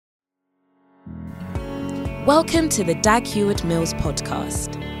Welcome to the Dag Heward-Mills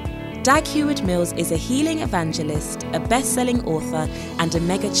podcast. Dag Heward-Mills is a healing evangelist, a best-selling author, and a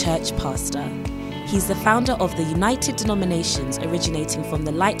mega-church pastor. He's the founder of the United Denominations, originating from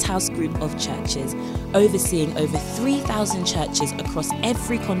the Lighthouse Group of churches, overseeing over 3,000 churches across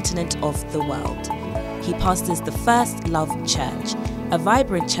every continent of the world. He pastors the First Love Church, a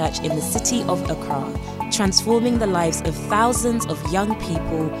vibrant church in the city of Accra, transforming the lives of thousands of young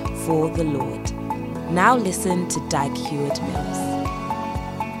people for the Lord. Now listen to Dag Heward-Mills.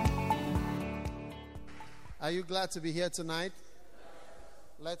 Are you glad to be here tonight?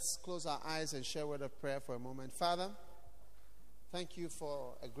 Let's close our eyes and share a word of prayer for a moment. Father, thank you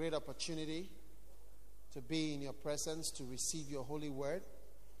for a great opportunity to be in your presence, to receive your holy word.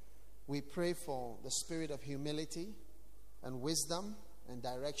 We pray for the spirit of humility and wisdom and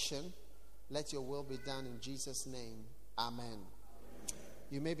direction. Let your will be done in Jesus' name. Amen.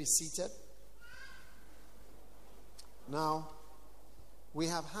 You may be seated. Now, we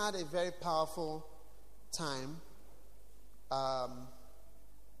have had a very powerful time of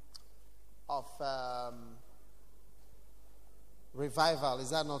revival. Is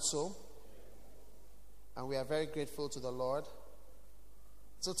that not so? And we are very grateful to the Lord.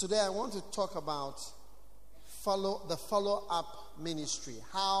 So today I want to talk about the follow-up ministry.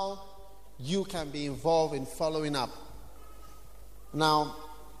 How you can be involved in following up. Now,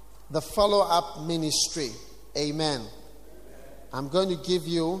 the follow-up ministry. Amen. I'm going to give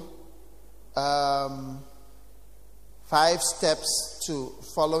you 5 steps to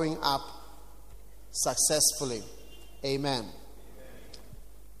following up successfully. Amen.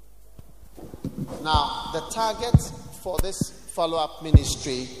 Now, the target for this follow-up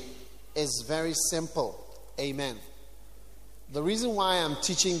ministry is very simple. Amen. The reason why I'm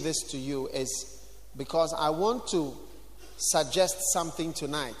teaching this to you is because I want to suggest something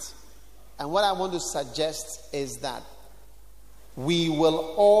tonight. And what I want to suggest is that we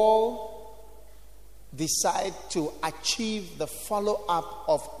will all decide to achieve the follow-up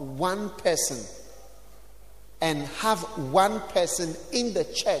of one person and have one person in the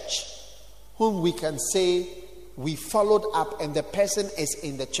church whom we can say we followed up and the person is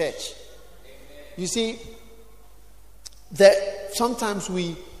in the church. You see, sometimes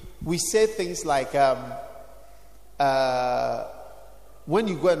we say things like when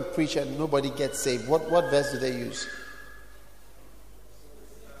you go and preach and nobody gets saved, what verse do they use?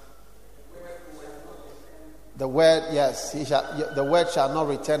 The word, yes, the word shall not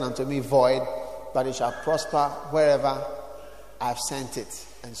return unto me void, but it shall prosper wherever I've sent it,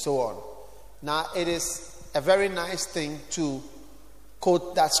 and so on. Now, it is a very nice thing to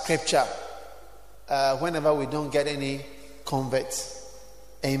quote that scripture whenever we don't get any converts.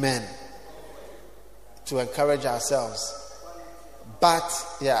 Amen. To encourage ourselves. But,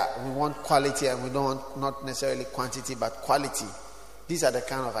 we want quality and we don't want not necessarily quantity, but quality. These are the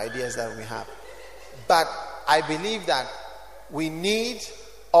kind of ideas that we have. But I believe that we need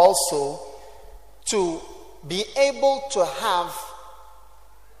also to be able to have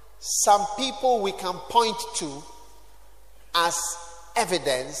some people we can point to as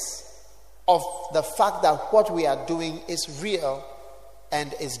evidence of the fact that what we are doing is real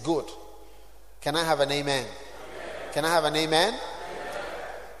and is good. Can I have an amen? Can I have an amen?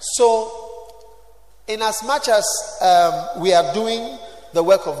 So, in as much as we are doing the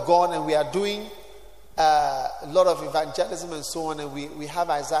work of God and we are doing a lot of evangelism and so on, and we have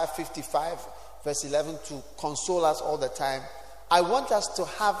Isaiah 55 verse 11 to console us all the time, I want us to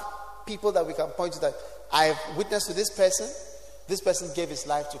have people that we can point to that I have witnessed to this person gave his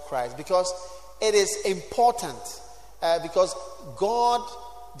life to Christ, because it is important, because God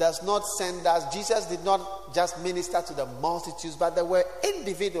does not send us. Jesus did not just minister to the multitudes, but there were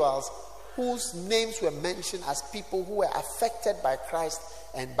individuals whose names were mentioned as people who were affected by Christ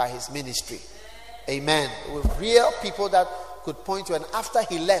and by his ministry. Amen. With real people that could point to, and after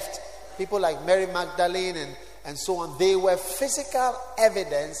he left, people like Mary Magdalene and so on, they were physical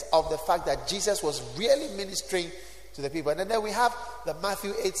evidence of the fact that Jesus was really ministering to the people. And then we have the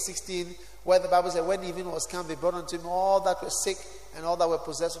Matthew 8:16, where the Bible said, when evening was come, they brought unto him all that were sick and all that were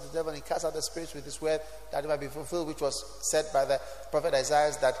possessed of the devil, and he cast out the spirits with his word, that it might be fulfilled, which was said by the prophet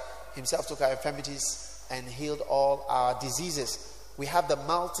Isaiah, that himself took our infirmities and healed all our diseases. We have the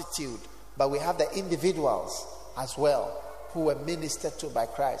multitude, but we have the individuals as well who were ministered to by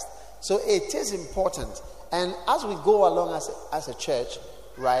Christ. So it is important. And as we go along as a church,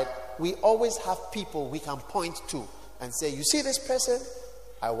 right, we always have people we can point to and say, you see this person?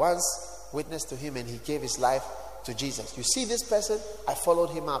 I once witnessed to him and he gave his life to Jesus. You see this person? I followed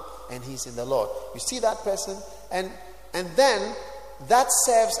him up and he's in the Lord. You see that person? And then that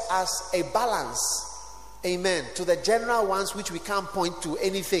serves as a balance Amen. To the general ones which we can't point to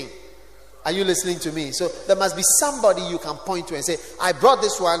anything. Are you listening to me? So there must be somebody you can point to and say, I brought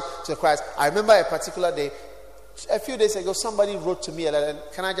this one to Christ. I remember a particular day, a few days ago, somebody wrote to me a letter.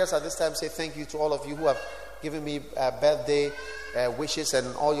 Can I just at this time say thank you to all of you who have given me birthday wishes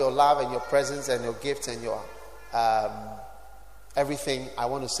and all your love and your presents and your gifts and your everything. I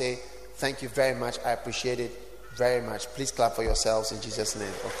want to say thank you very much. I appreciate it very much. Please clap for yourselves in Jesus'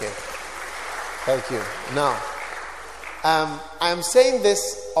 name. Okay. Thank you. Now, I'm saying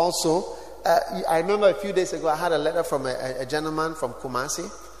this also. I remember a few days ago I had a letter from a gentleman from Kumasi,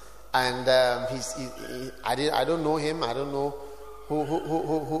 and I don't know him. I don't know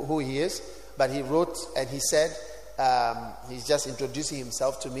who he is, but he wrote and he said he's just introducing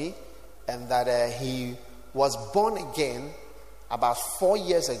himself to me, and that he was born again about 4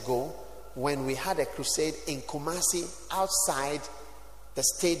 years ago when we had a crusade in Kumasi outside the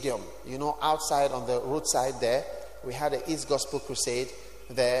stadium, outside on the roadside there. We had an East Gospel Crusade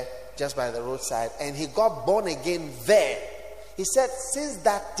there just by the roadside, and he got born again there. He said since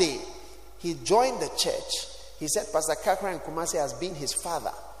that day he joined the church. He said Pastor Kakra in Kumasi has been his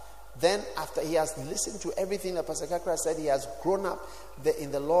father. Then after he has listened to everything that Pastor Kakra said, he has grown up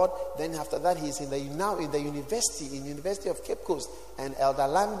in the Lord. Then after that he's now in the University of Cape Coast, and Elder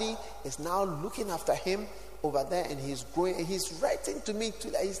Landy is now looking after him over there, and he's growing, and he's writing to me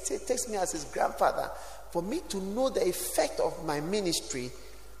he takes me as his grandfather for me to know the effect of my ministry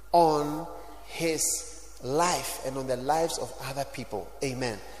on his life and on the lives of other people.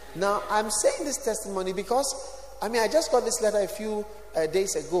 Amen. Now, I'm saying this testimony because, I just got this letter a few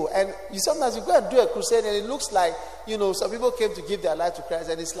days ago, and sometimes you go and do a crusade and it looks like, some people came to give their life to Christ,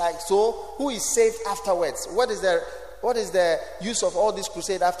 and it's like, so who is saved afterwards? What is the use of all this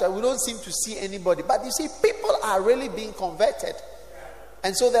crusade after? We don't seem to see anybody. But you see, people are really being converted.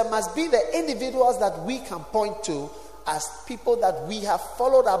 And so there must be the individuals that we can point to as people that we have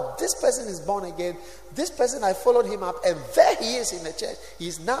followed up. This person is born again. This person, I followed him up, and there he is in the church. He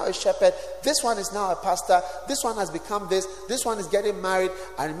is now a shepherd. This one is now a pastor. This one has become this. This one is getting married.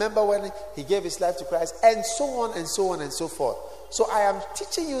 I remember when he gave his life to Christ, and so on and so on and so forth. So I am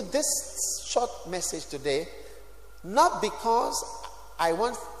teaching you this short message today, not because I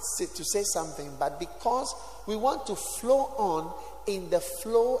want to say something, but because we want to flow on in the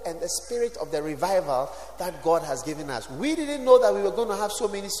flow and the spirit of the revival that God has given us. We didn't know that we were going to have so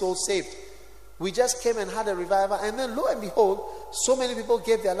many souls saved. We just came and had a revival, and then lo and behold, so many people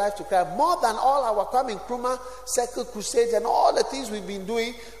gave their life to Christ. More than all our Kwame Nkrumah Circle Crusades and all the things we've been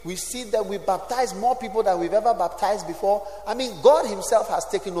doing, we see that we baptize more people than we've ever baptized before. God himself has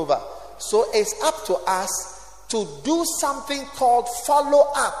taken over. So it's up to us to do something called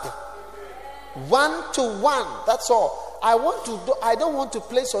follow up. 1-to-1. That's all. I don't want to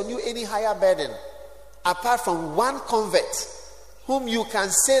place on you any higher burden apart from one convert whom you can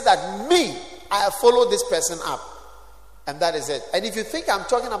say that I have followed this person up, and that is it. And if you think I'm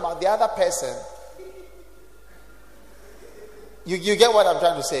talking about the other person, you get what I'm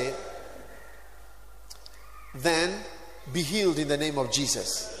trying to say, then be healed in the name of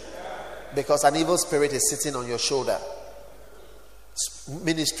Jesus, because an evil spirit is sitting on your shoulder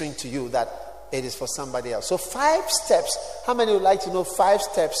ministering to you that it is for somebody else. So 5 steps. How many would like to know 5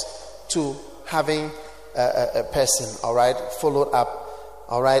 steps to having a person, all right, followed up?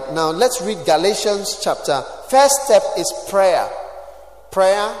 All right. Now let's read Galatians chapter. First step is prayer.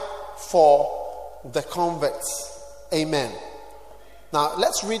 Prayer for the converts. Amen. Now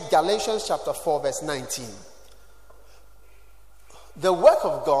let's read Galatians chapter 4 verse 19. The work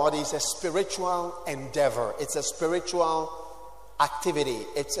of God is a spiritual endeavor. It's a spiritual activity.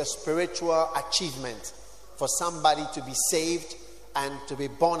 It's a spiritual achievement for somebody to be saved and to be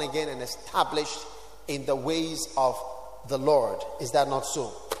born again and established in the ways of the Lord. Is that not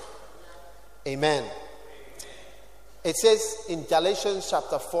so? Amen. It says in Galatians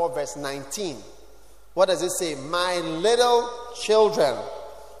chapter 4 verse 19, what does it say? My little children,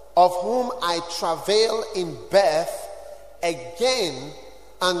 of whom I travail in birth again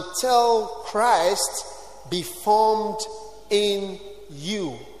until Christ be formed in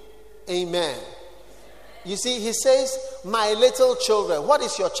you. Amen. You see, he says, my little children. What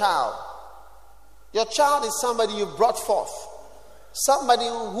is your child? Your child is somebody you brought forth. Somebody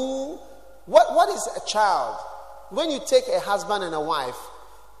who, what is a child? When you take a husband and a wife,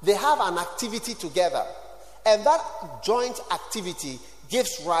 they have an activity together. And that joint activity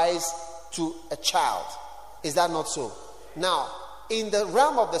gives rise to a child. Is that not so? Now, in the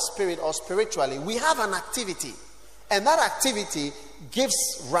realm of the spirit or spiritually, we have an activity. And that activity gives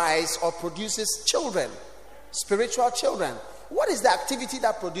rise or produces children, spiritual children. What is the activity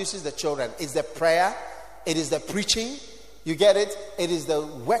that produces the children? It's the prayer, It is the preaching. You get it? It is the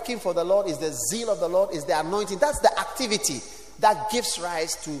working for the Lord. It's the zeal of the Lord. It's the anointing. That's the activity that gives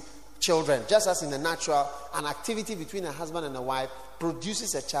rise to children. Just as in the natural, an activity between a husband and a wife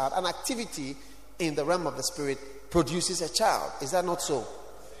produces a child. An activity in the realm of the spirit produces a child. Is that not so?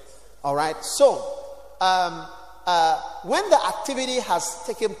 All right. So, when the activity has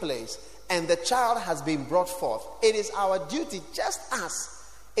taken place and the child has been brought forth, it is our duty, just as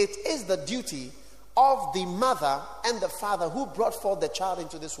it is the duty of the mother and the father who brought forth the child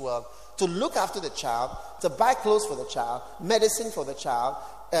into this world, to look after the child, to buy clothes for the child, medicine for the child,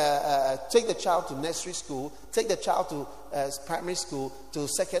 take the child to nursery school, take the child to primary school, to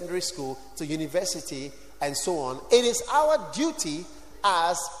secondary school, to university, and so on. It is our duty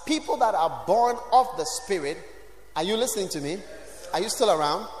as people that are born of the Spirit. Are you listening to me? Are you still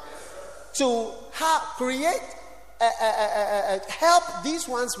around? To create, help these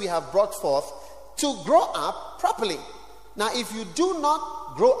ones we have brought forth to grow up properly. Now, if you do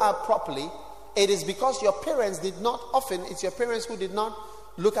not grow up properly, it is because your parents did not, often it's your parents who did not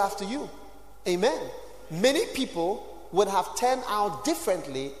look after you. Amen. Many people would have turned out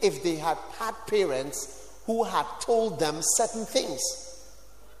differently if they had had parents who had told them certain things.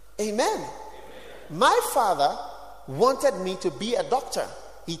 Amen. My father wanted me to be a doctor.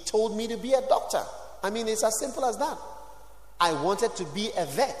 He told me to be a doctor. I mean, it's as simple as that. I wanted to be a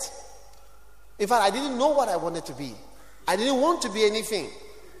vet. In fact, I didn't know what I wanted to be. I didn't want to be anything.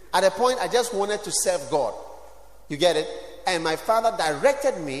 At a point, I just wanted to serve God. You get it? And my father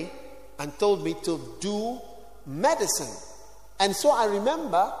directed me and told me to do medicine. And so I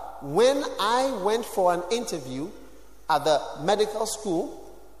remember when I went for an interview at the medical school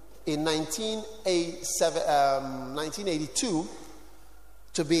in 1982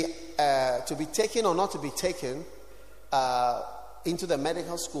 to be taken or not to be taken into the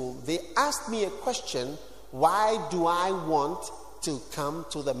medical school. They asked me a question: why do I want to come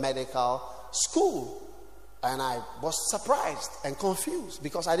to the medical school? And I was surprised and confused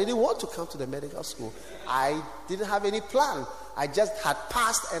because I didn't want to come to the medical school. I didn't have any plan. I just had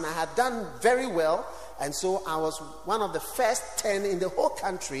passed and I had done very well. And so I was one of the first 10 in the whole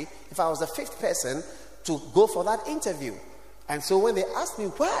country, if I was the 5th person, to go for that interview. And so when they asked me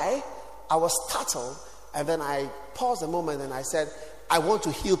why, I was startled. And then I paused a moment and I said, I want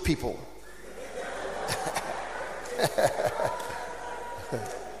to heal people.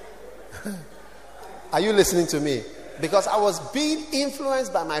 Are you listening to me? Because I was being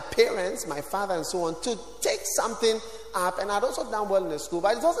influenced by my parents, my father, and so on, to take something up. And I'd also done well in the school,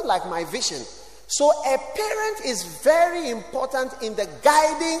 but it wasn't like my vision. So a parent is very important in the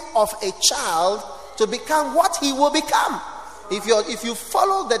guiding of a child to become what he will become. If you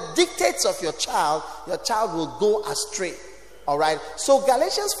follow the dictates of your child will go astray. All right. So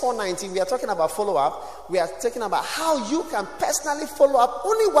Galatians 4:19, we are talking about follow-up. We are talking about how you can personally follow up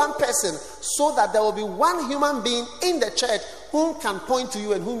only one person, so that there will be one human being in the church whom can point to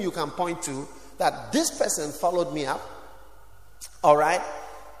you and whom you can point to, that this person followed me up. All right.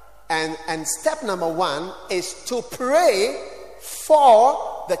 And step number 1 is to pray for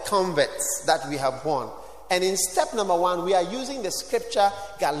the converts that we have won. And in step number 1, we are using the scripture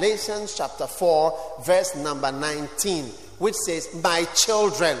Galatians chapter 4, verse number 19, which says, my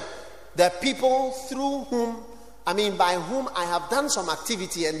children, the people by whom I have done some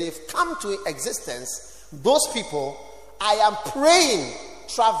activity and they've come to existence, those people, I am praying,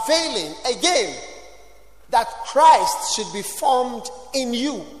 travailing again, that Christ should be formed in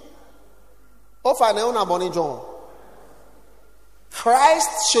you.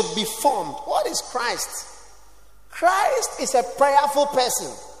 Christ should be formed. What is Christ? Christ is a prayerful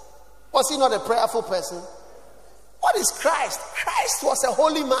person. Was he not a prayerful person? What is Christ? Christ was a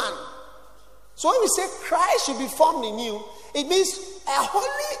holy man. So when we say Christ should be formed in you, it means a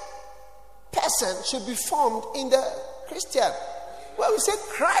holy person should be formed in the Christian. When we say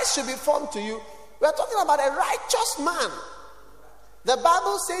Christ should be formed to you, we are talking about a righteous man. The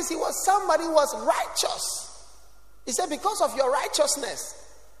Bible says he was somebody who was righteous. He said, because of your righteousness,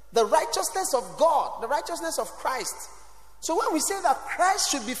 the righteousness of God, the righteousness of Christ. So when we say that Christ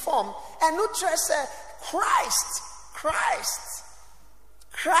should be formed, and not just say Christ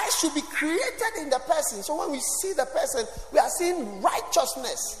should be created in the person. So when we see the person, we are seeing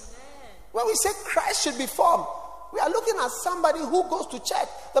righteousness. When we say Christ should be formed, we are looking at somebody who goes to church.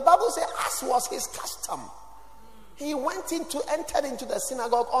 The Bible says, as was his custom, he entered into the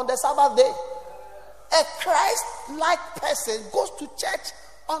synagogue on the Sabbath day. A Christ-like person goes to church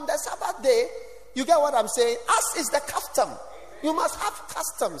on the Sabbath day. You get what I'm saying? As is the custom. You must have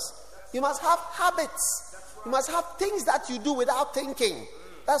customs. You must have habits. You must have things that you do without thinking.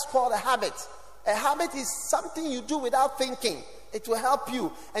 That's called a habit. A habit is something you do without thinking. It will help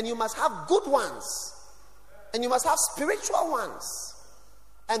you. And you must have good ones. And you must have spiritual ones.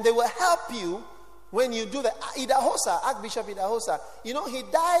 And they will help you when you do that. Idahosa, Archbishop Idahosa, he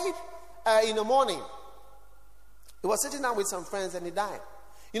died in the morning. He was sitting down with some friends and he died.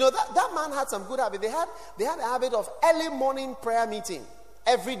 That man had some good habits. They had a habit of early morning prayer meeting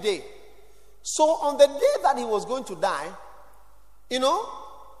every day. So on the day that he was going to die, he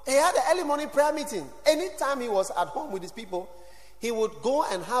had an early morning prayer meeting. Anytime he was at home with his people, he would go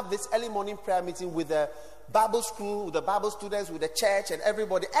and have this early morning prayer meeting with the Bible school, with the Bible students, with the church and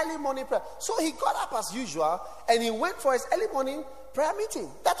everybody. Early morning prayer. So he got up as usual and he went for his early morning prayer meeting.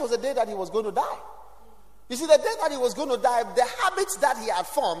 That was the day that he was going to die. You see, the day that he was going to die, the habits that he had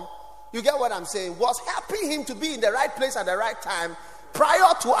formed, you get what I'm saying, was helping him to be in the right place at the right time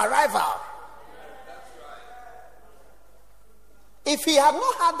prior to arrival. If he had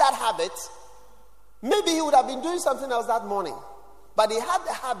not had that habit, maybe he would have been doing something else that morning. But he had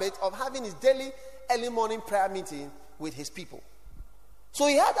the habit of having his daily early morning prayer meeting with his people. So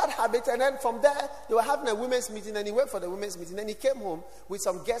he had that habit, and then from there, they were having a women's meeting, and he went for the women's meeting, and he came home with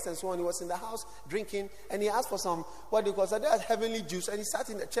some guests and so on. He was in the house drinking, and he asked for some, heavenly juice, and he sat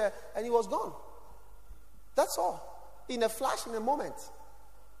in the chair, and he was gone. That's all. In a flash, in a moment,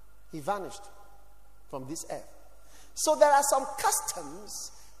 he vanished from this earth. So there are some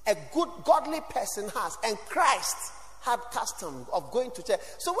customs a good godly person has, and Christ had custom of going to church.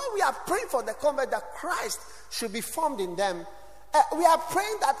 So when we are praying for the convert that Christ should be formed in them, we are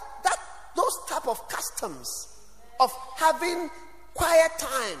praying that those type of customs of having quiet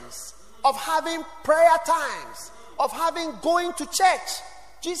times, of having prayer times, of having going to church.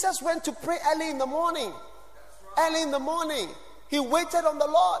 Jesus went to pray early in the morning. Early in the morning, he waited on the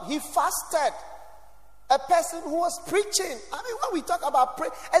Lord. He fasted. A person who was preaching. I mean, when we talk about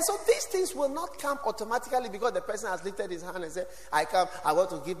prayer, and so these things will not come automatically because the person has lifted his hand and said, I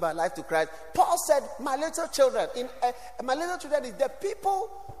want to give my life to Christ. Paul said, my little children is the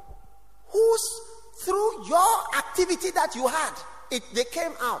people whose, through your activity that you had, they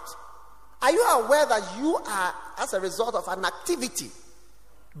came out. Are you aware that you are, as a result of an activity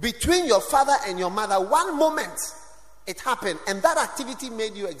between your father and your mother, one moment it happened, and that activity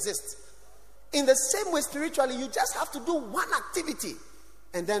made you exist? In the same way, spiritually, you just have to do one activity,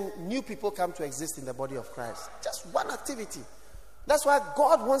 and then new people come to exist in the body of Christ. Just one activity. That's why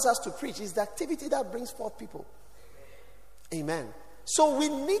God wants us to preach. It's the activity that brings forth people. Amen. So we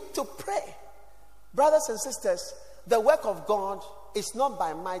need to pray. Brothers and sisters, the work of God is not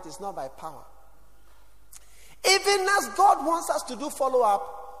by might, it's not by power. Even as God wants us to do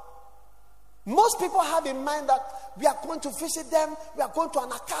follow-up, most people have in mind that we are going to visit them, we are going to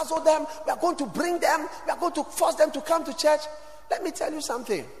anakazo them, we are going to bring them, we are going to force them to come to church. Let me tell you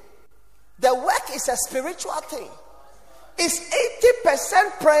something. The work is a spiritual thing. It's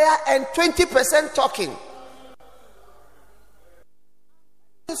 80% prayer and 20% talking.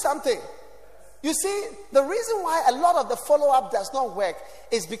 Something. You see, the reason why a lot of the follow-up does not work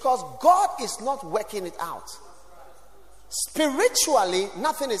is because God is not working it out. Spiritually,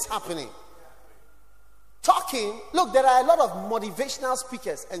 nothing is happening. Talking, look, there are a lot of motivational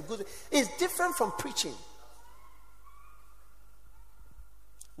speakers and good. It's different from preaching.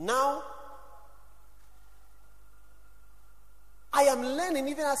 Now, I am learning,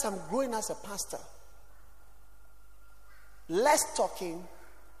 even as I'm growing as a pastor, less talking,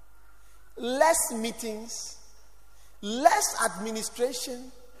 less meetings, less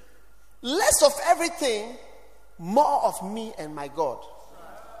administration, less of everything, more of me and my God.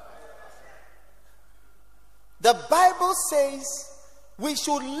 The Bible says we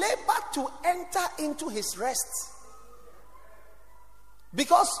should labor to enter into his rest,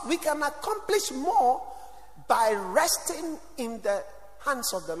 because we can accomplish more by resting in the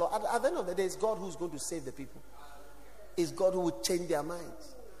hands of the Lord. At the end of the day, it's God who's going to save the people. It's God who will change their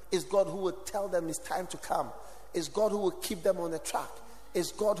minds. It's God who will tell them it's time to come. It's God who will keep them on the track.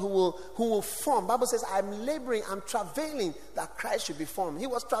 It's God who will form. Bible says, I'm laboring, I'm travailing that Christ should be formed. He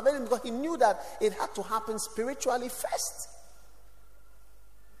was travailing because he knew that it had to happen spiritually first.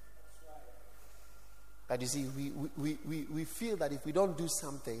 But you see, we feel that if we don't do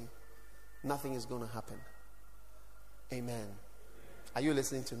something, nothing is going to happen. Amen. Are you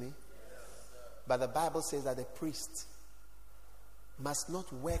listening to me? But the Bible says that the priest must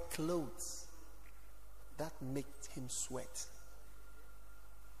not wear clothes that make him sweat.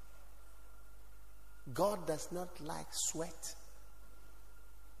 God does not like sweat.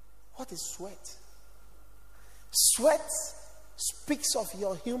 What is sweat? Sweat speaks of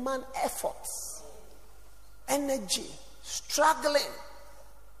your human efforts, energy, struggling.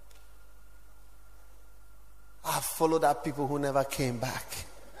 followed up people who never came back.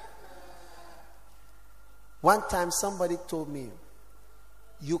 One time somebody told me,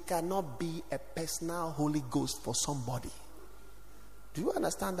 you cannot be a personal Holy Ghost for somebody. Do you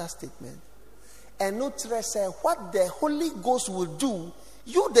understand that statement? And Notre said, what the Holy Ghost will do,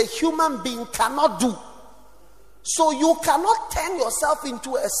 you the human being cannot do. So you cannot turn yourself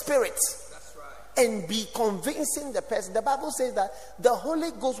into a spirit and be convincing the person. The Bible says that the Holy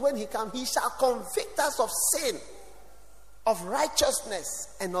Ghost, when he comes, he shall convict us of sin, of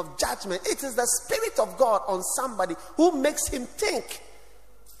righteousness, and of judgment. It is the Spirit of God on somebody who makes him think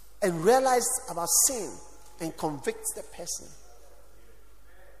and realize about sin and convicts the person.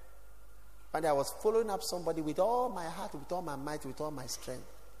 But I was following up somebody with all my heart, with all my might, with all my strength.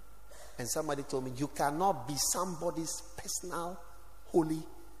 And somebody told me, you cannot be somebody's personal Holy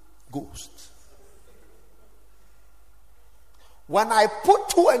Ghost. When I put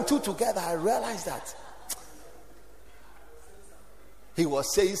 2 and 2 together, I realized that he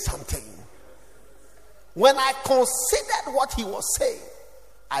was saying something. When I considered what he was saying,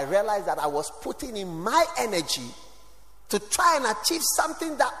 I realized that I was putting in my energy to try and achieve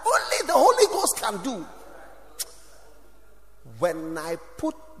something that only the Holy Ghost can do. When I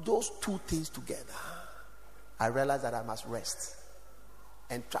put those 2 things together, I realized that I must rest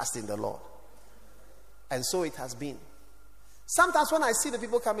and trust in the Lord. And so it has been. Sometimes when I see the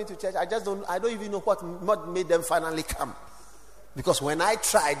people coming to church, I don't even know what made them finally come. Because when I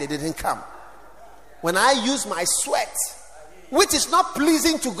tried, they didn't come. When I used my sweat, which is not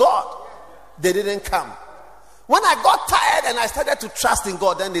pleasing to God, they didn't come. When I got tired and I started to trust in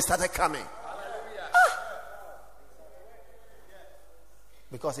God, then they started coming.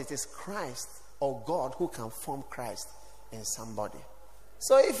 Because it is Christ or God who can form Christ in somebody.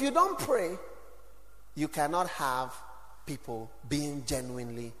 So if you don't pray, you cannot have people being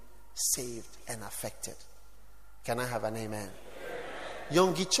genuinely saved and affected. Can I have an amen?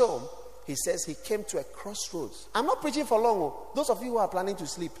 Yonggi Cho, he says he came to a crossroads. I'm not preaching for long. Those of you who are planning to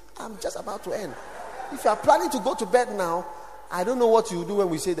sleep, I'm just about to end. If you are planning to go to bed now, I don't know what you do when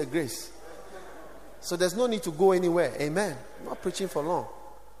we say the grace. So there's no need to go anywhere. Amen. I'm not preaching for long.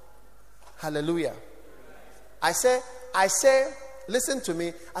 Hallelujah. I say, listen to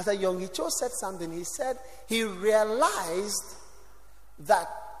me. As Yonggi Cho said something, he said he realized that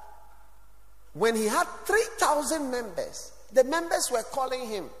when he had 3,000 members, the members were calling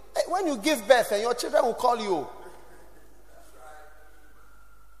him. Hey, when you give birth, and your children will call you.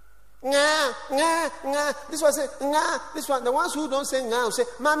 Nga, nga, nga. This one say, nga. This one, the ones who don't say nga will say,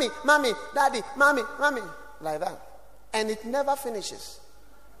 mommy, mommy, daddy, mommy, mommy. Like that. And it never finishes.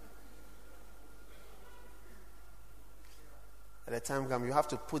 At the time comes, you have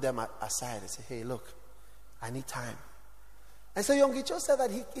to put them aside and say, hey, look, I need time. And so Yonggi Cho said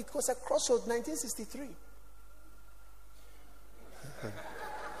that it was a crossroads, 1963.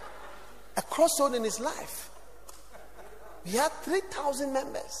 A crossroad in his life. He had 3,000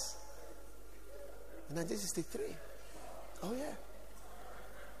 members in 1963. Oh yeah.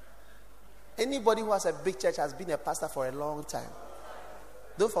 Anybody who has a big church has been a pastor for a long time.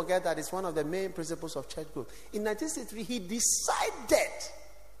 Don't forget that it's one of the main principles of church growth. In 1963, he decided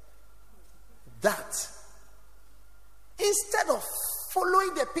that instead of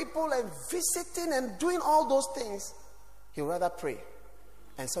following the people and visiting and doing all those things, he would rather pray.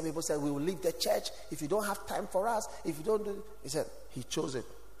 And some people said, we will leave the church if you don't have time for us. If you don't do it. He said, he chose it.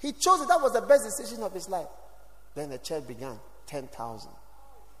 He chose it. That was the best decision of his life. Then the church began. 10,000.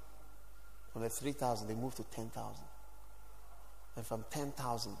 From the 3,000, they moved to 10,000. And from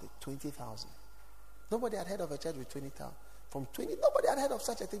 10,000 to 20,000. Nobody had heard of a church with 20,000. From 20, nobody had heard of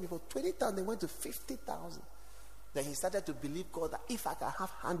such a thing before. 20,000, they went to 50,000. Then he started to believe God that if I can have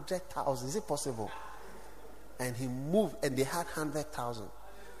 100,000, is it possible? And he moved, and they had 100,000.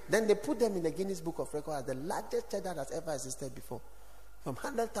 Then they put them in the Guinness Book of Records as the largest church that has ever existed before. From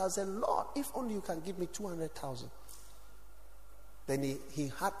 100,000, Lord, if only you can give me 200,000. Then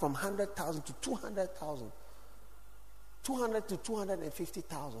he had from 100,000 to 200,000. 200 to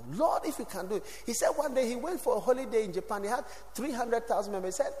 250,000. Lord, if you can do it. He said one day he went for a holiday in Japan. He had 300,000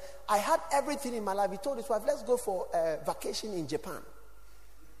 members. He said, I had everything in my life. He told his wife, let's go for a vacation in Japan.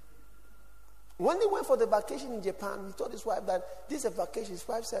 When they went for the vacation in Japan, he told his wife that this is a vacation. His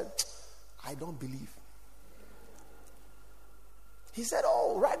wife said, I don't believe. He said,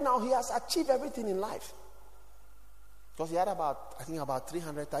 oh, right now he has achieved everything in life. Because he had about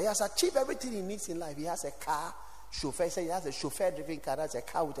 300,000. He has achieved everything he needs in life. He has a car, chauffeur. He said he has a chauffeur-driven car. That's a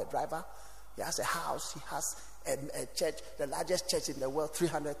car with a driver. He has a house. He has a church, the largest church in the world,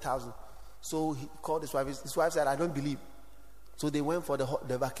 300,000. So he called his wife. His wife said, I don't believe. So they went for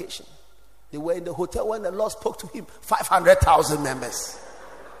the vacation. They were in the hotel when the Lord spoke to him. 500,000 members.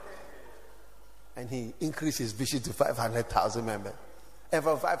 And he increased his vision to 500,000 members. And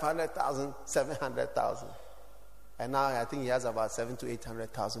from 500,000, 700,000. And now I think he has about 700,000 to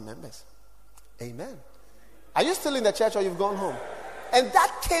 800,000 members. Amen. Are you still in the church or you've gone home? And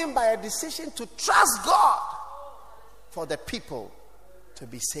that came by a decision to trust God for the people to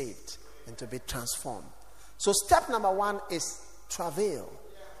be saved and to be transformed. So step number 1 is travail.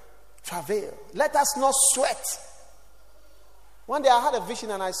 Travail. Let us not sweat. One day I had a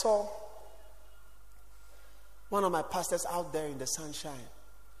vision and I saw one of my pastors out there in the sunshine.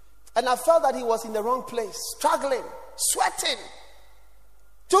 And I felt that he was in the wrong place, struggling, sweating,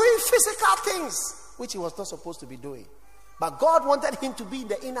 doing physical things which he was not supposed to be doing. But God wanted him to be in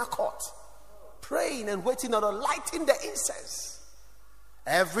the inner court, praying and waiting on the lighting the incense.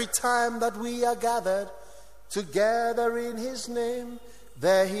 Every time that we are gathered together in his name,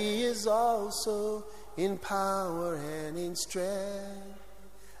 there he is also in power and in strength.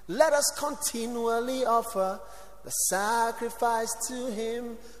 Let us continually offer the sacrifice to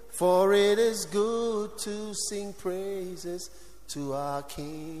him, for it is good to sing praises to our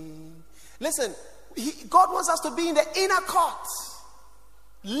King. Listen, God wants us to be in the inner court,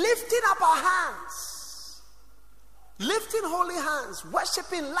 lifting up our hands, lifting holy hands,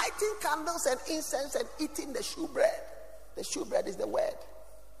 worshiping, lighting candles and incense, and eating the shewbread. The shewbread is the word.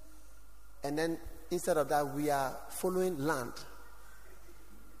 And then instead of that, we are following land.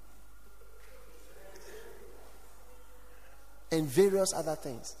 And various other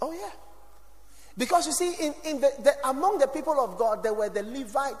things. Oh yeah. Because you see, in among the people of God, there were the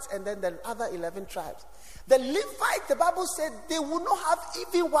Levites and then the other 11 tribes. The Levites, the Bible said, they would not have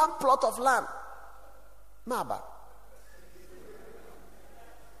even one plot of land. Maba.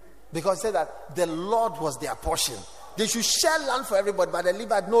 Because it said that the Lord was their portion. They should share land for everybody, but the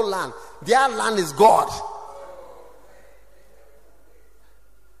Levites, no land. Their land is God.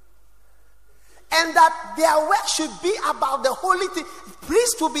 And that their work should be about the holy thing.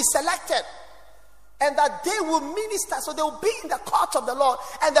 Priests will be selected. And that they will minister. So they will be in the court of the Lord.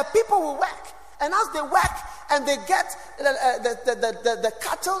 And the people will work. And as they work and they get the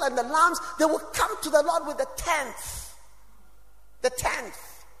cattle and the lambs, they will come to the Lord with the tenth. The tenth.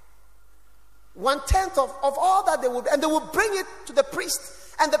 1/10 of all that they would. And they will bring it to the priest.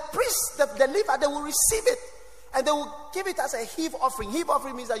 And the priest, the Levite, they will receive it. And they will give it as a heave offering. Heave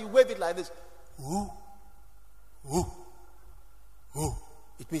offering means that you wave it like this. Ooh, ooh, ooh.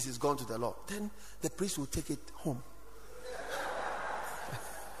 It means it's gone to the Lord. Then the priest will take it home.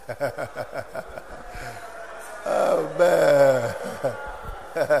 Oh man.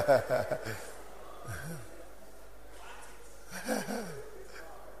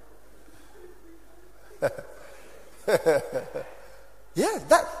 Yeah,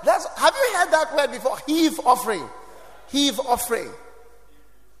 that's. Have you heard that word before? Heave offering. Heave offering.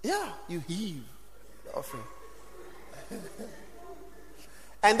 Yeah, you heave the offering.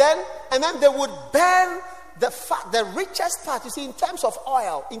 and then they would burn the fat, the richest part. You see, in terms of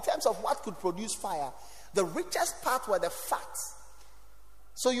oil, in terms of what could produce fire, the richest part were the fats.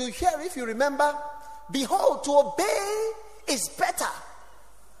 So you hear, if you remember, behold, to obey is better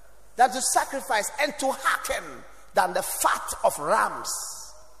than to sacrifice, and to hearken than the fat of rams.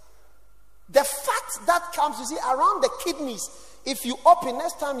 The fat that comes, you see, around the kidneys. If you open,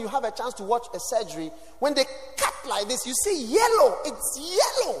 next time you have a chance to watch a surgery, when they cut like this, you see yellow. It's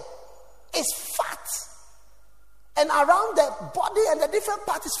yellow. It's fat. And around the body and the different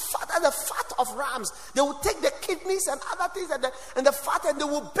parts is fat, and the fat of rams. They will take the kidneys and other things and the fat, and they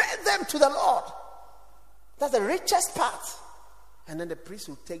will burn them to the Lord. That's the richest part. And then the priest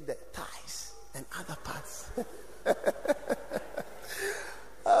will take the thighs and other parts.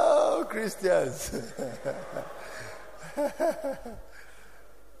 Oh, Christians.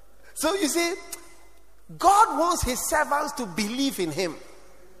 So you see, God wants his servants to believe in him.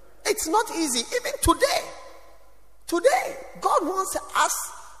 It's not easy. Even today, God wants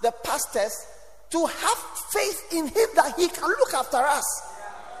us, the pastors, to have faith in him that he can look after us.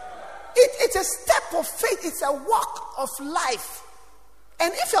 It's a step of faith. It's a walk of life.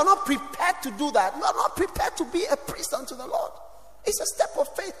 And if you're not prepared to do that, you're not prepared to be a priest unto the Lord. It's a step of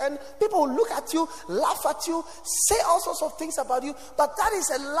faith, and people will look at you, laugh at you, say all sorts of things about you, but that is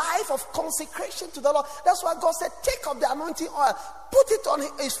a life of consecration to the Lord. That's why God said, take up the anointing oil, put it on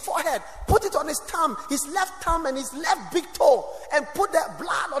his forehead, put it on his thumb, his left thumb and his left big toe, and put the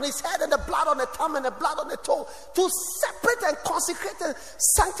blood on his head and the blood on the thumb and the blood on the toe, to separate and consecrate and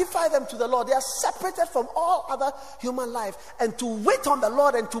sanctify them to the Lord. They are separated from all other human life, and to wait on the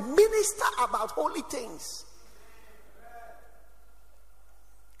Lord and to minister about holy things.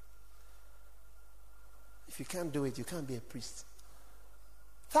 If you can't do it, you can't be a priest.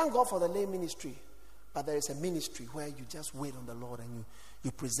 Thank God for the lay ministry. But there is a ministry where you just wait on the Lord and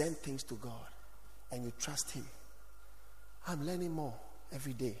you present things to God and you trust Him. I'm learning more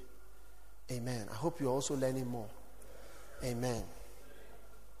every day. Amen. I hope you're also learning more. Amen.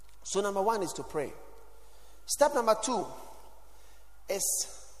 So number 1 is to pray. Step number 2 is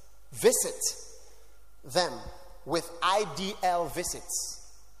visit them with IDL visits.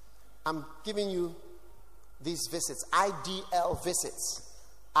 I'm giving you these visits, IDL visits.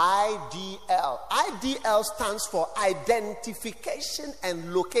 IDL. IDL stands for identification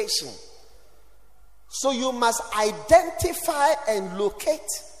and location. So you must identify and locate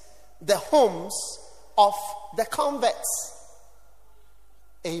the homes of the converts.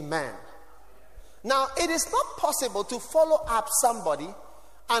 Amen. Now, it is not possible to follow up somebody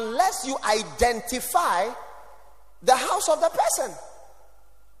unless you identify the house of the person.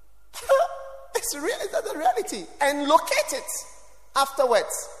 It's the reality. And locate it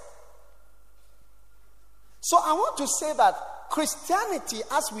afterwards. So I want to say that Christianity,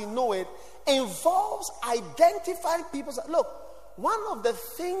 as we know it, involves identifying people. Look, one of the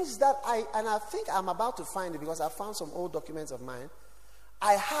things that I think I'm about to find it because I found some old documents of mine.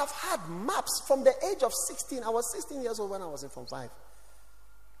 I have had maps from the age of 16. I was 16 years old when I was in Form 5.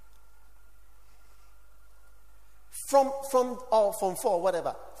 From 4,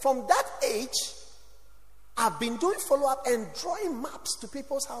 whatever. From that age, I've been doing follow-up and drawing maps to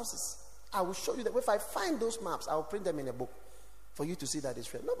people's houses. I will show you that if I find those maps, I will print them in a book for you to see that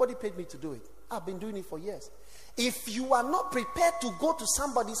it's real. Nobody paid me to do it. I've been doing it for years. If you are not prepared to go to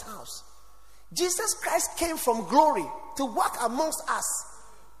somebody's house, Jesus Christ came from glory to walk amongst us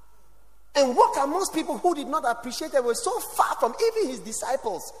and walk amongst people who did not appreciate it. Were so far from even his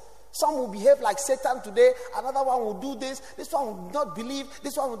disciples. Some will behave like Satan today. Another one will do this. This one will not believe.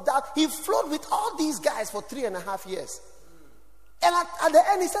 This one will doubt. He flowed with all these guys for 3.5 years. And at the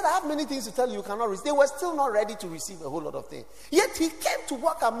end, he said, I have many things to tell you, you cannot receive. They were still not ready to receive a whole lot of things. Yet he came to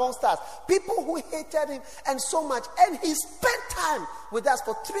walk amongst us. People who hated him and so much. And he spent time with us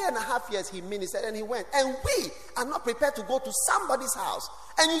for 3.5 years. He ministered and he went. And we are not prepared to go to somebody's house.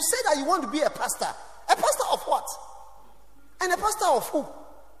 And you say that you want to be a pastor. A pastor of what? And a pastor of who?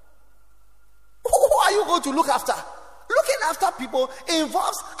 Who are you going to look after? Looking after people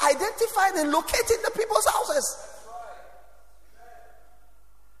involves identifying and locating the people's houses.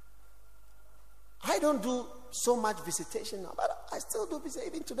 I don't do so much visitation now, but I still do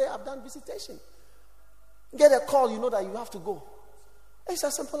visitation. Even today I've done visitation. Get a call, you know that you have to go. It's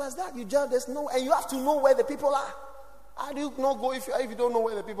as simple as that. You just know, and you have to know where the people are. How do you not go if you don't know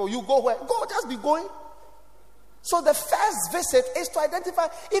where the people are? You go where? Go, just be going. So the first visit is to identify.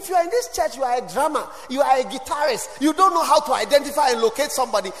 If you are in this church, you are a drummer, you are a guitarist, you don't know how to identify and locate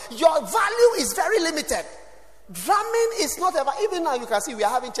somebody, your value is very limited. Drumming is not ever, even now you can see we are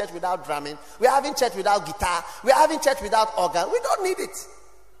having church without drumming, we are having church without guitar, we are having church without organ. We don't need it.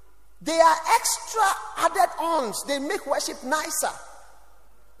 They are extra added ons. They make worship nicer.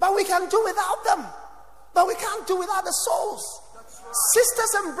 But we can do without them. But we can't do without the souls.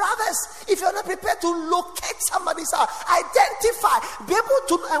 Sisters and brothers, if you're not prepared to locate somebody's house, identify, be able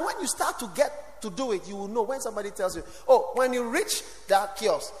to, and when you start to get to do it, you will know when somebody tells you, oh, when you reach that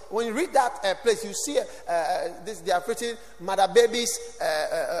kiosk, when you reach that place, you see they are putting mother baby's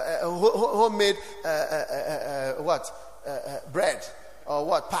homemade bread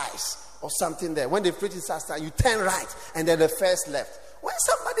or pies or something there. When they put it, you turn right and then the first left. When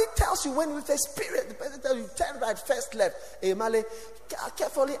somebody tells you, when with the spirit, the person tells you turn right, first left, Male,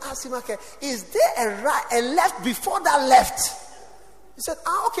 carefully ask him, okay, is there a left before that left? He said,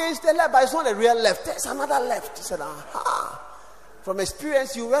 okay, it's the left, but it's not a real left. There's another left. He said, aha. From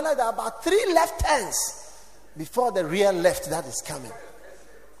experience, you realize there are about 3 left turns before the real left that is coming.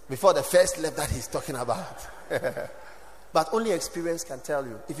 Before the first left that he's talking about. But only experience can tell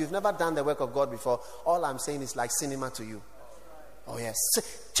you. If you've never done the work of God before, all I'm saying is like cinema to you. Oh yes,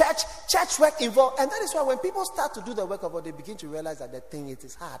 church work involved, and that is why when people start to do the work of God, they begin to realize that the thing it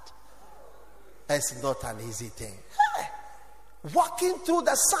is hard. It's not an easy thing. Walking through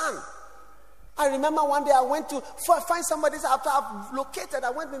the sun. I remember one day I went to find somebody's after I've located. I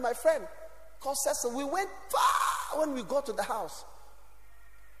went with my friend called Cecil. We went far when we got to the house.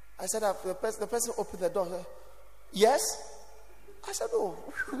 I said, the person opened the door. Said, yes. I said, oh,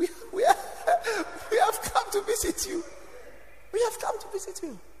 we have come to visit you. We have come to visit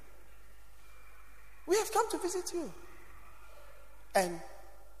you. We have come to visit you. And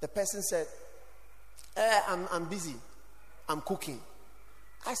the person said, I'm busy. I'm cooking.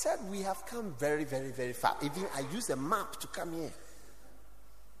 I said, we have come very, very, very far. Even I used a map to come here.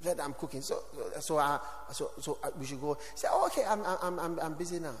 that I'm cooking. So we should go. Say, oh, okay, I'm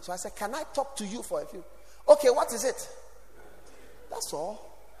busy now. So I said, can I talk to you for a few? Okay, what is it? That's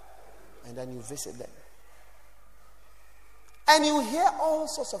all. And then you visit them. And you hear all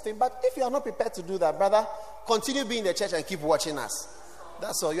sorts of things. But if you are not prepared to do that, brother, continue being in the church and keep watching us.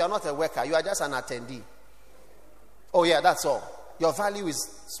 That's all. You are not a worker. You are just an attendee. Oh yeah, that's all. Your value is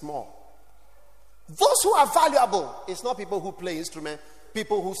small. Those who are valuable, it's not people who play instruments,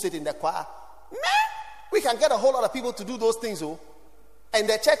 people who sit in the choir. Man, we can get a whole lot of people to do those things. Oh. And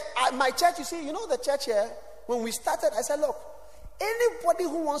the church, my church, you see, the church here, when we started, I said, look, anybody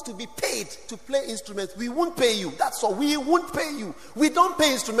who wants to be paid to play instruments, we won't pay you. That's all. We won't pay you. We don't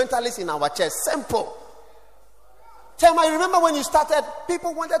pay instrumentalists in our church. Simple. Tell me, I remember when you started,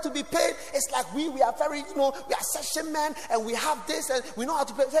 people wanted to be paid. It's like we are very, we are session men and we have this and we know how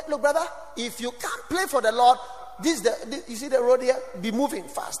to play. Say, look, brother, if you can't play for the Lord, you see the road here? Be moving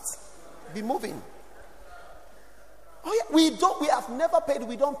fast. Be moving. Oh yeah, we have never paid.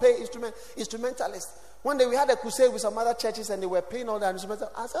 We don't pay instrumentalists. One day we had a crusade with some other churches and they were paying all the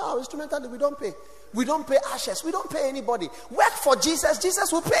instrumentalists. I said, instrumentalists, we don't pay. We don't pay ushers. We don't pay anybody. Work for Jesus.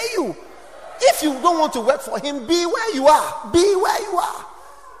 Jesus will pay you. If you don't want to work for him, be where you are. Be where you are.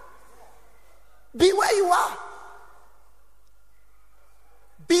 Be where you are.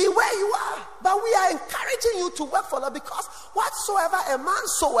 Be where you are. But we are encouraging you to work for Lord, because whatsoever a man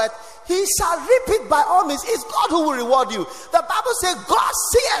soweth, he shall reap it by all means. It's God who will reward you. The Bible says God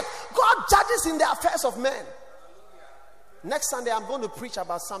seeth. God judges in the affairs of men. Next Sunday, I'm going to preach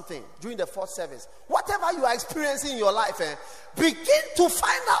about something during the fourth service. Whatever you are experiencing in your life, begin to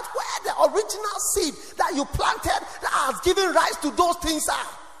find out where the original seed that you planted that has given rise to those things are.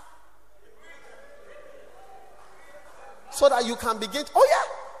 So that you can begin. Oh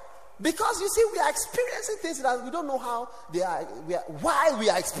yeah. Because you see, we are experiencing things that we don't know how they are. Why we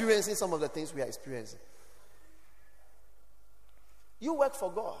are experiencing some of the things we are experiencing. You work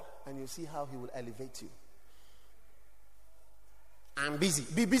for God and you see how he will elevate you. I'm busy.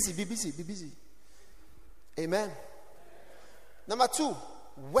 Be busy, be busy, be busy. Amen. Number 2,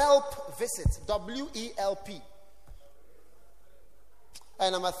 whelp visit. WELP.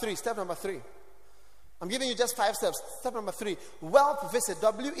 And number 3, step number 3. I'm giving you just 5 steps. Step number 3, whelp visit.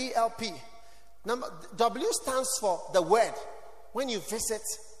 WELP. W stands for the word. When you visit,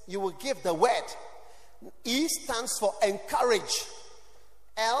 you will give the word. E stands for encourage.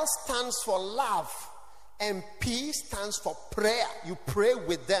 L stands for love. And P stands for prayer. You pray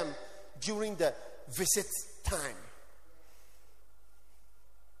with them during the visit time.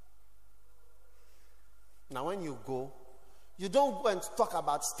 Now when you go, you don't go and talk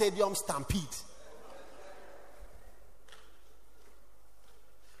about stadium stampede.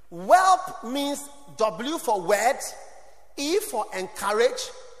 Whelp means W for word, E for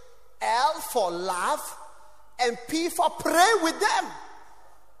encourage, L for love, and P for pray with them.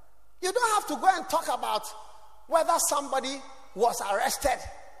 You don't have to go and talk about whether somebody was arrested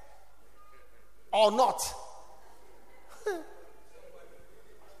or not.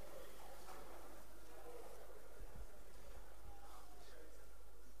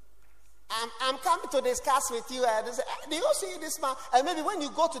 I'm coming to discuss with you. Do you see this man? And maybe when you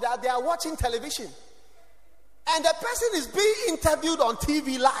go to that, they are watching television. And the person is being interviewed on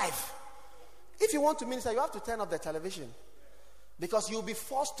TV live. If you want to minister, you have to turn off the television. Because you'll be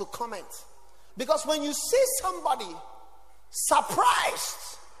forced to comment. Because when you see somebody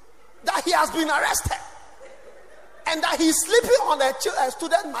surprised that he has been arrested and that he's sleeping on a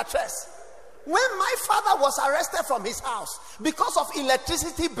student mattress. When my father was arrested from his house because of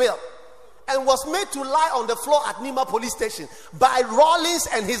electricity bill and was made to lie on the floor at Nima police station by Rawlings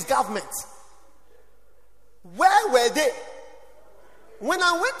and his government, where were they? When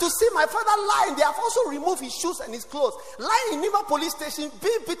I went to see my father lying, they have also removed his shoes and his clothes. Lying in Nima police station,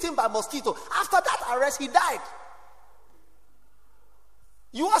 being bitten by mosquito. After that arrest, he died.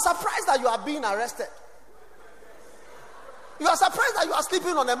 You are surprised that you are being arrested. You are surprised that you are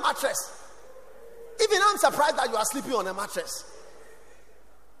sleeping on a mattress. Even I'm surprised that you are sleeping on a mattress.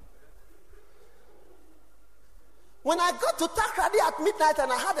 When I got to Takrady at midnight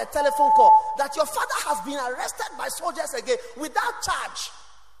and I had a telephone call that your father has been arrested by soldiers again without charge.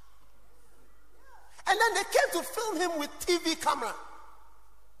 And then they came to film him with TV camera.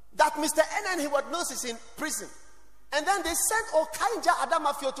 That Mr. N.N. Heward-Knows is in prison. And then they sent Okainja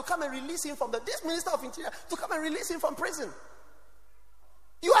Adamafio to come and release him from this Minister of Interior to come and release him from prison.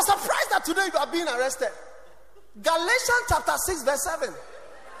 You are surprised that today you are being arrested. Galatians chapter 6 verse 7.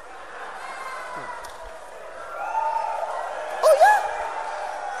 Oh yeah.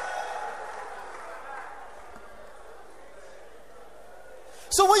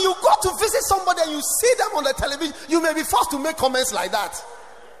 So when you go to visit somebody and you see them on the television, you may be forced to make comments like that.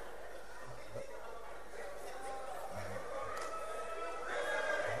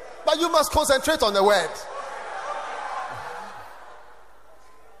 But you must concentrate on the word.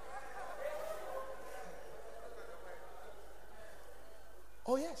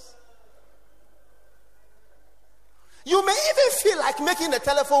 Oh, yes. You may even feel like making a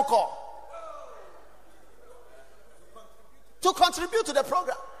telephone call to contribute to the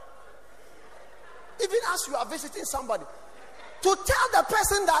program. Even as you are visiting somebody, to tell the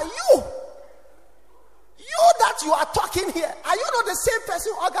person that you that you are talking here, are you not the same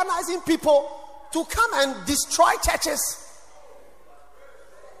person organizing people to come and destroy churches?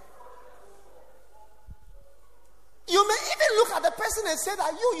 You may even look at the person and say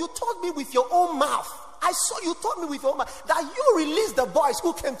that you told me with your own mouth. I saw you told me with your own mouth that you released the boys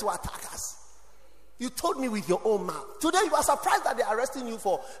who came to attack us. You told me with your own mouth. Today you are surprised that they are arresting you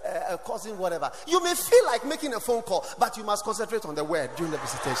for causing whatever. You may feel like making a phone call, but you must concentrate on the word during the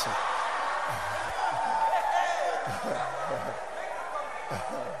visitation.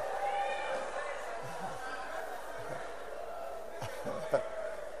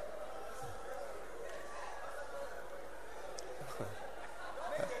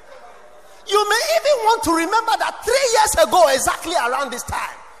 You may even want to remember that 3 years ago, exactly around this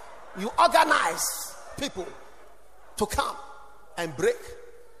time, you organized people to come and break.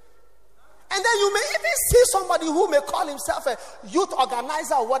 And then you may even see somebody who may call himself a youth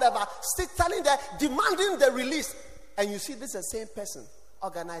organizer or whatever, still telling them, demanding the release. And you see this is the same person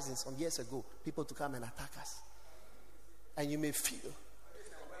organizing some years ago people to come and attack us. And you may feel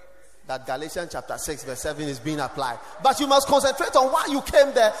that Galatians chapter 6 verse 7 is being applied. But you must concentrate on why you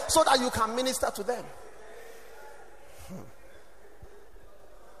came there so that you can minister to them.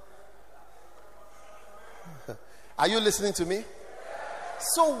 Are you listening to me?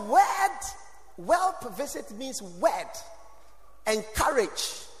 So well visit means word,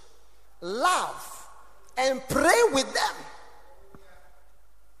 encourage, love, and pray with them.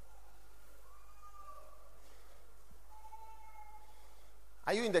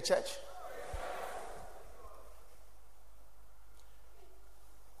 Are you in the church?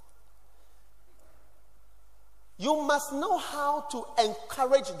 You must know how to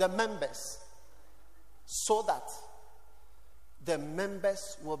encourage the members so that the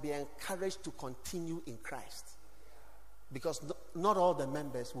members will be encouraged to continue in Christ. Because not all the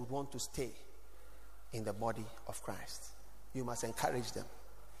members would want to stay in the body of Christ. You must encourage them.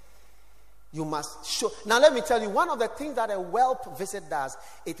 You must show. Now let me tell you, one of the things that a well visit does,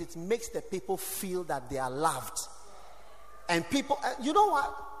 it makes the people feel that they are loved. And people, you know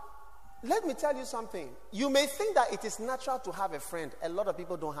what? Let me tell you something. You may think that it is natural to have a friend. A lot of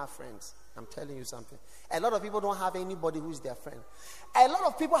people don't have friends. I'm telling you something. A lot of people don't have anybody who is their friend. A lot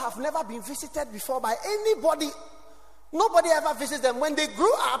of people have never been visited before by anybody. Nobody ever visits them. When they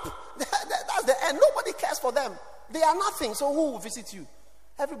grew up, that's the end. Nobody cares for them. They are nothing. So who will visit you?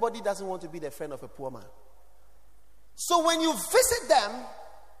 Everybody doesn't want to be the friend of a poor man. So when you visit them,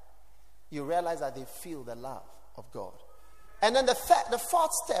 you realize that they feel the love of God. And then the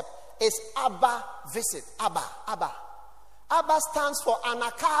fourth step is Abba visit. Abba. Abba stands for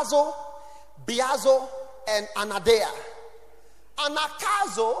Anakazo, Biazo, and Anadea.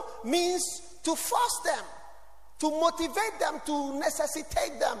 Anakazo means to force them, to motivate them, to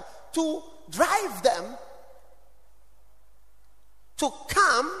necessitate them, to drive them to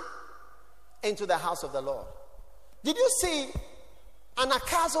come into the house of the Lord. Did you see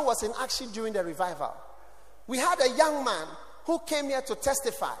Anakazo was in action during the revival? We had a young man who came here to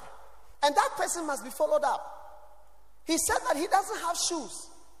testify, and that person must be followed up. He said that he doesn't have shoes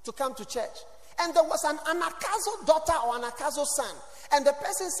to come to church, and there was an Anakazo daughter or Anakazo son, and the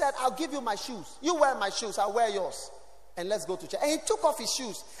person said, I'll give you my shoes. You wear my shoes, I'll wear yours, and let's go to church. And he took off his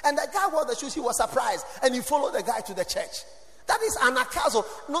shoes, and the guy wore the shoes. He was surprised, and he followed the guy to the church. That is Anakazo.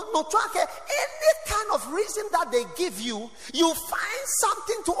 No track. Any kind of reason that they give you, you find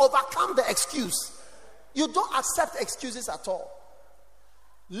something to overcome the excuse. You don't accept excuses at all.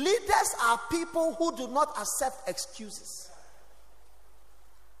 Leaders are people who do not accept excuses.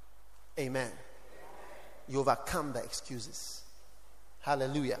 Amen. You overcome the excuses.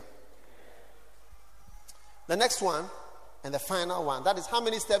 Hallelujah. The next one and the final one. That is, how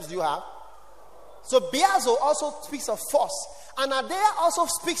many steps do you have? So Biazo also speaks of force. Anadea also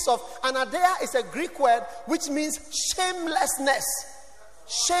speaks of, Anadea is a Greek word which means shamelessness.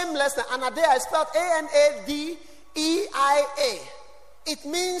 Shamelessness. Anadea is spelled Anadeia. It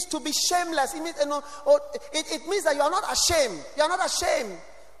means to be shameless. It means that you are not ashamed. You are not ashamed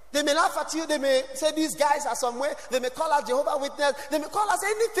They may laugh at you. They may say these guys are somewhere. They may call us Jehovah's Witness. They may call us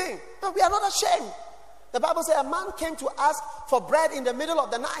anything. But we are not ashamed. The Bible says a man came to ask for bread in the middle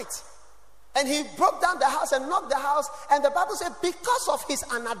of the night. And he broke down the house and knocked the house. And the Bible says because of his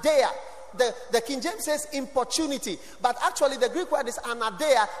anadeia, the King James says importunity. But actually the Greek word is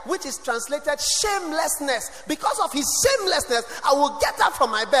anadeia, which is translated shamelessness. Because of his shamelessness, I will get up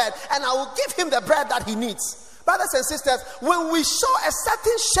from my bed and I will give him the bread that he needs. Brothers and sisters, when we show a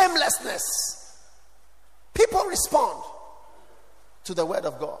certain shamelessness, people respond to the word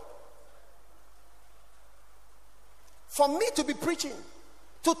of God. For me to be preaching,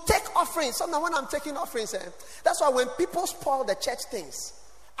 to take offerings, sometimes when I'm taking offerings, that's why when people spoil the church things,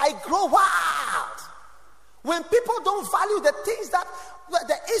 I grow wild. When people don't value the things that,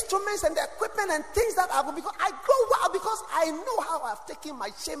 the instruments and the equipment and things that I will, because I grow wild because I know how I've taken my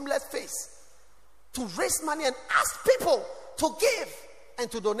shameless face to raise money and ask people to give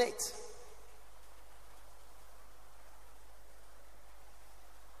and to donate.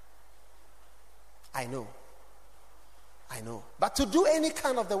 I know. But to do any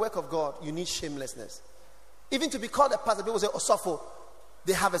kind of the work of God, you need shamelessness. Even to be called a pastor, people say, Osofo,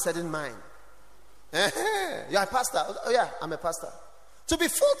 they have a certain mind. You're a pastor. Oh yeah, I'm a pastor. To be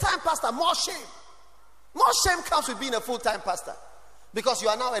full-time pastor, more shame. More shame comes with being a full-time pastor. Because you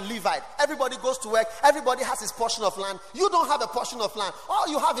are now a Levite. Everybody goes to work. Everybody has his portion of land. You don't have a portion of land. All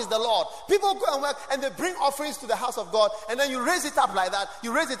you have is the Lord. People go and work and they bring offerings to the house of God. And then you raise it up like that.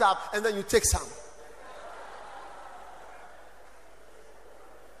 You raise it up and then you take some.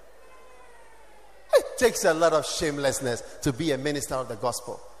 It takes a lot of shamelessness to be a minister of the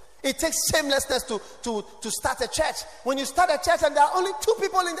gospel. It takes shamelessness to start a church. When you start a church and there are only 2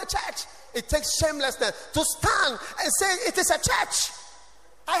 people in the church, it takes shamelessness to stand and say it is a church.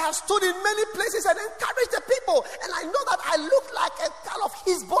 I have stood in many places and encouraged the people, and I know that I look like a kind of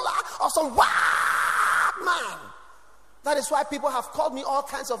Hezbollah or some wild man. That is why people have called me all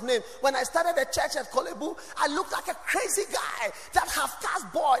kinds of names. When I started a church at Kolebu, I looked like a crazy guy, that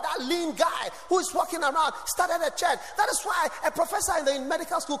half-caste boy, that lean guy who is walking around, started a church. That is why a professor in the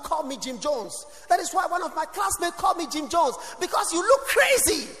medical school called me Jim Jones. That is why one of my classmates called me Jim Jones, because you look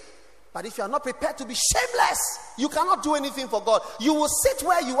crazy. But if you are not prepared to be shameless, you cannot do anything for God. You will sit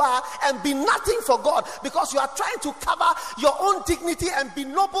where you are and be nothing for God because you are trying to cover your own dignity and be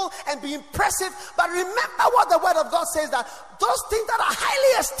noble and be impressive. But remember what the word of God says, that those things that are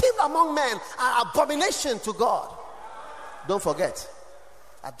highly esteemed among men are abomination to God. Don't forget.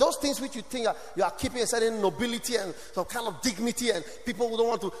 Those things which you think you are keeping a certain nobility and some kind of dignity, and people don't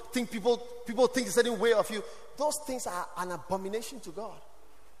want to think, people think a certain way of you. Those things are an abomination to God.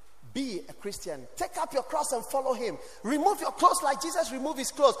 Be a Christian. Take up your cross and follow him. Remove your clothes like Jesus removed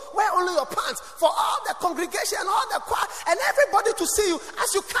his clothes. Wear only your pants for all the congregation and all the choir and everybody to see you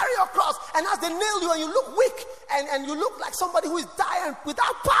as you carry your cross, and as they nail you and you look weak and you look like somebody who is dying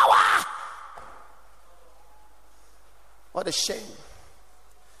without power. What a shame.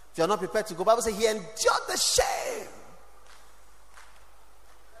 If you're not prepared to go, the Bible says he endured the shame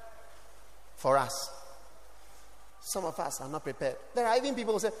for us. Some of us are not prepared. There are even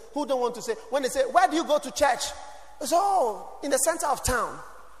people who don't want to say, when they say, where do you go to church? They say, oh, in the center of town.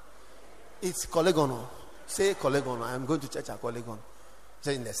 It's Kolegono. Say Kolegono. I'm going to church at Kolegono.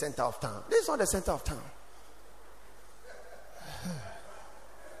 Say in the center of town. This is not the center of town.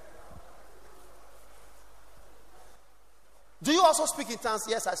 Do you also speak in tongues?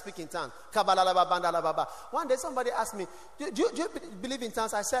 Yes, I speak in tongues. One day somebody asked me, do you believe in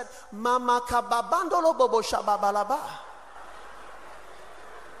tongues? I said, Mama kababandolo bobo shababalaba.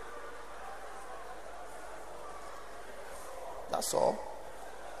 That's all.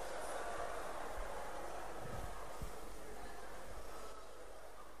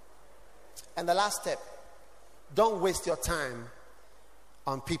 And the last step, don't waste your time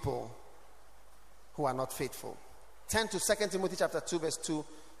on people who are not faithful. Turn to 2 Timothy chapter 2 verse 2,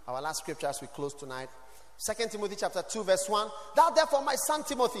 our last scripture as we close tonight. 2 Timothy chapter 2 verse 1. Thou therefore, my son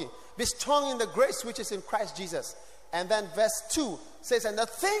Timothy, be strong in the grace which is in Christ Jesus. And then verse 2 says, and the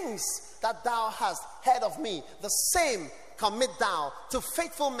things that thou hast heard of me, the same commit thou to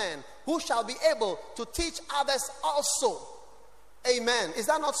faithful men who shall be able to teach others also. Amen. Is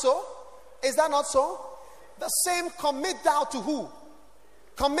that not so? Is that not so? The same commit thou to who?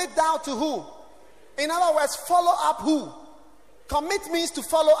 Commit thou to who? In other words, follow up who? Commit means to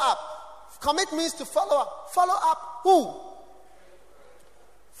follow up. Commit means to follow up. Follow up who?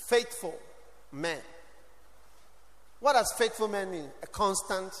 Faithful men. What does faithful man mean? A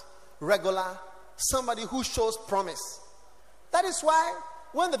constant, regular, somebody who shows promise. That is why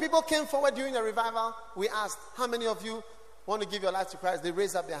when the people came forward during the revival, we asked, how many of you want to give your life to Christ, they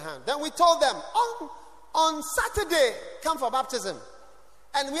raise up their hand. Then we told them, on Saturday, come for baptism.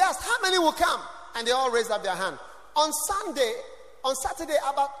 And we asked, how many will come? And they all raised up their hand. On Saturday,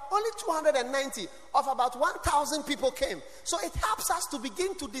 about only 290 of about 1,000 people came. So it helps us to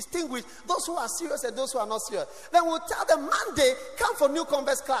begin to distinguish those who are serious and those who are not serious. Then we'll tell them, Monday, come for new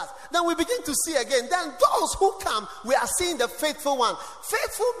converts class. Then we begin to see again. Then those who come, we are seeing the faithful one.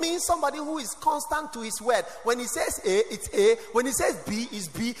 Faithful means somebody who is constant to his word. When he says A, it's A. When he says B, it's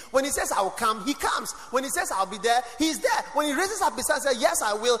B. When he says I will come, he comes. When he says I'll be there, he's there. When he raises up his hand and says, yes,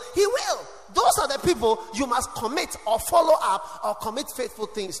 I will, he will. Those are the people you must commit or follow up or commit faithful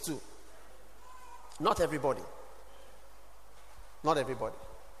things to. Not everybody. Not everybody.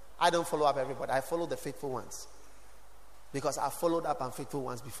 I don't follow up everybody. I follow the faithful ones. Because I followed up unfaithful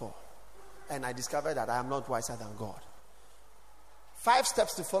ones before. And I discovered that I am not wiser than God. 5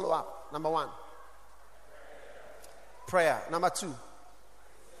 steps to follow up. Number 1. Prayer. Number 2.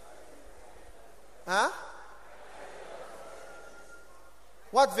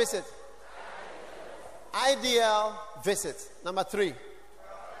 What visit? Ideal visit. Number 3.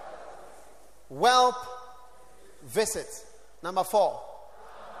 Whelp visit. Number 4.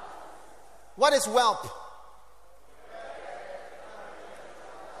 What is whelp?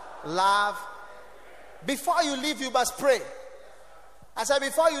 Love. Before you leave, you must pray. I said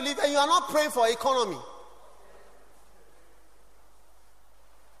before you leave, and you are not praying for economy.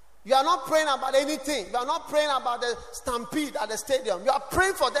 You are not praying about anything. You are not praying about the stampede at the stadium. You are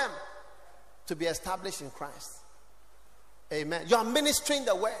praying for them to be established in Christ. Amen. You are ministering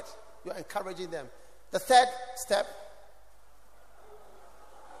the word. You are encouraging them. The 3rd step,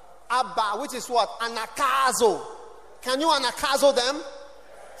 Abba, which is what? Anakazo. Can you anakazo them?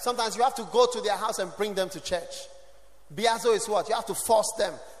 Sometimes you have to go to their house and bring them to church. Biazo is what? You have to force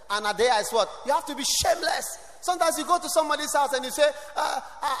them. Anadea is what? You have to be shameless. Sometimes you go to somebody's house and you say,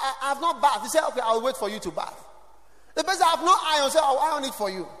 I have not bathed. You say, okay, I'll wait for you to bath. The person, I have no iron. Say, I'll iron it for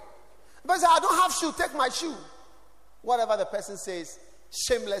you. The person, I don't have shoe. Take my shoe. Whatever the person says,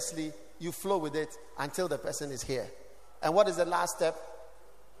 shamelessly, you flow with it until the person is here. And what is the last step?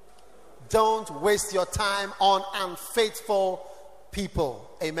 Don't waste your time on unfaithful people.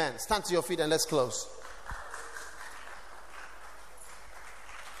 Amen. Stand to your feet and let's close.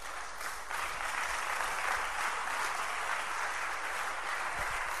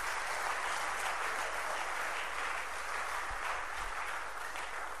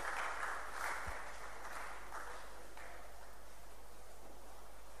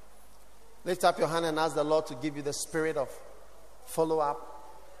 Lift up your hand and ask the Lord to give you the spirit of follow-up.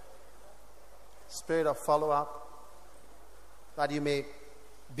 Spirit of follow-up. That you may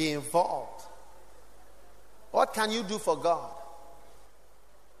be involved. What can you do for God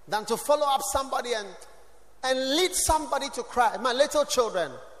than to follow up somebody and lead somebody to Christ? My little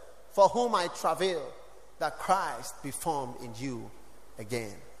children, for whom I travail, that Christ be formed in you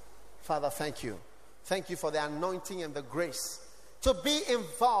again. Father, thank you. Thank you for the anointing and the grace to be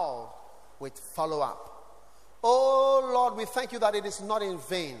involved with follow-up. Oh Lord, we thank you that it is not in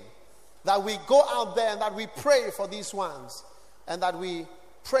vain that we go out there and that we pray for these ones and that we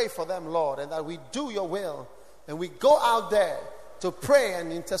pray for them, Lord, and that we do your will and we go out there to pray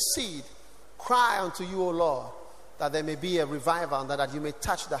and intercede, cry unto you, O Lord, that there may be a revival and that you may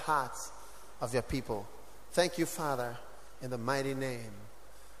touch the hearts of your people. Thank you, Father, in the mighty name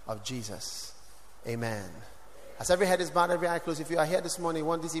of Jesus. Amen. As every head is bowed, every eye closed, if you are here this morning,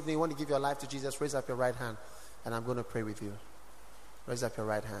 this evening, you want to give your life to Jesus, raise up your right hand and I'm going to pray with you. Raise up your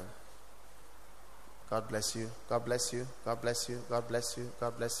right hand. God bless you. God bless you. God bless you. God bless you.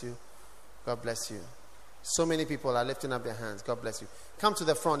 God bless you. God bless you. So many people are lifting up their hands. God bless you. Come to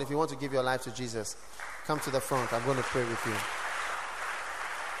the front if you want to give your life to Jesus. Come to the front. I'm going to pray with you.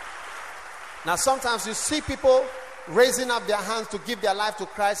 Now, sometimes you see people raising up their hands to give their life to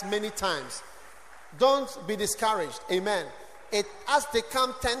Christ many times. Don't be discouraged. Amen. As they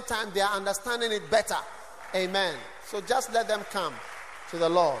come 10 times, they are understanding it better. Amen. So just let them come to the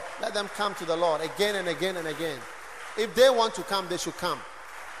Lord. Let them come to the Lord again and again and again. If they want to come, they should come.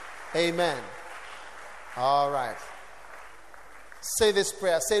 Amen. All right. Say this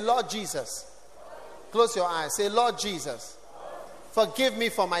prayer. Say, Lord Jesus. Close your eyes. Say, Lord Jesus, forgive me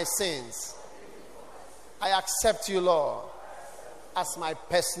for my sins. I accept you, Lord, as my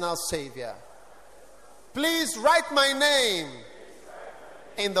personal Savior. Please write my name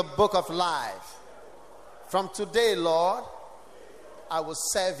in the book of life. From today, Lord, I will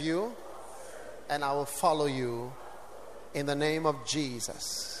serve you and I will follow you in the name of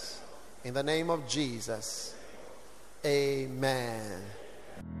Jesus. In the name of Jesus. Amen.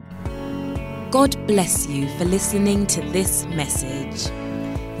 God bless you for listening to this message.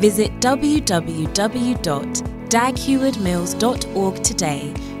 Visit www.daghewardmills.org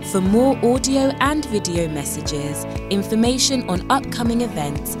today for more audio and video messages, information on upcoming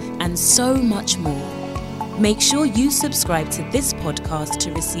events, and so much more. Make sure you subscribe to this podcast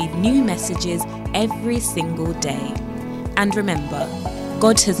to receive new messages every single day. And remember,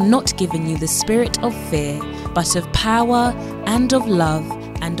 God has not given you the spirit of fear, but of power and of love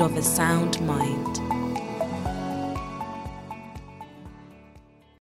and of a sound mind.